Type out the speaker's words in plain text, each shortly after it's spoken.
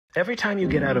Every time you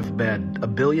get out of bed, a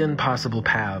billion possible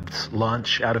paths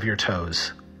launch out of your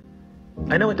toes.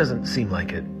 I know it doesn't seem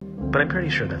like it, but I'm pretty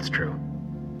sure that's true.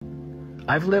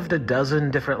 I've lived a dozen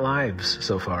different lives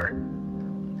so far,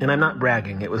 and I'm not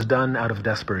bragging, it was done out of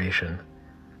desperation.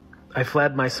 I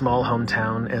fled my small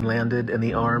hometown and landed in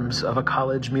the arms of a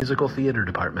college musical theater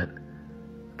department.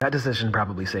 That decision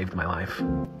probably saved my life.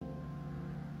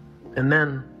 And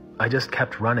then I just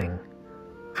kept running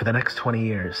for the next 20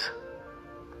 years.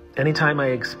 Anytime I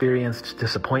experienced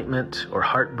disappointment or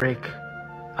heartbreak,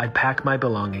 I'd pack my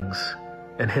belongings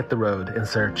and hit the road in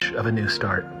search of a new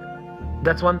start.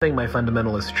 That's one thing my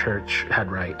fundamentalist church had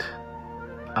right.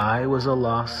 I was a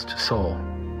lost soul.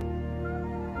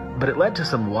 But it led to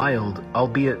some wild,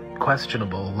 albeit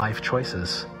questionable, life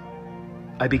choices.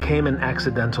 I became an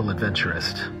accidental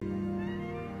adventurist.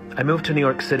 I moved to New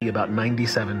York City about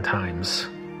 97 times.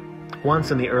 Once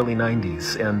in the early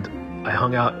 90s, and I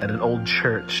hung out at an old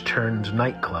church turned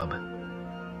nightclub.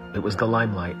 It was the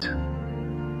Limelight.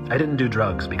 I didn't do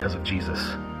drugs because of Jesus.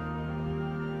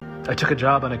 I took a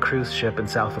job on a cruise ship in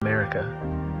South America.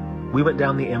 We went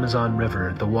down the Amazon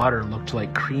River. The water looked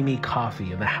like creamy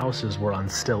coffee and the houses were on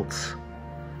stilts.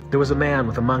 There was a man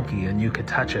with a monkey and you could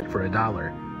touch it for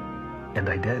 $1. And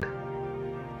I did.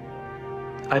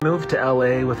 I moved to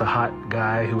LA with a hot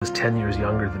guy who was 10 years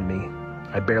younger than me.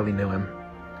 I barely knew him.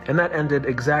 And that ended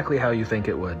exactly how you think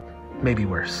it would, maybe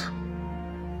worse.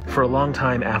 For a long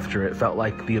time after, it felt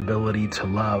like the ability to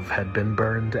love had been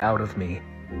burned out of me.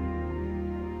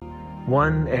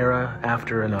 One era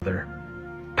after another,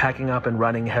 packing up and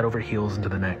running head over heels into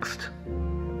the next.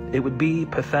 It would be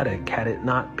pathetic had it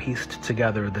not pieced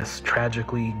together this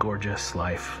tragically gorgeous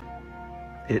life.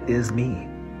 It is me.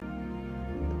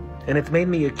 And it's made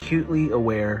me acutely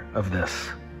aware of this.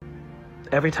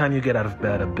 Every time you get out of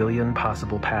bed, a billion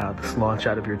possible paths launch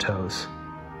out of your toes.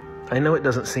 I know it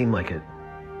doesn't seem like it,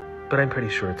 but I'm pretty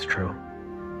sure it's true.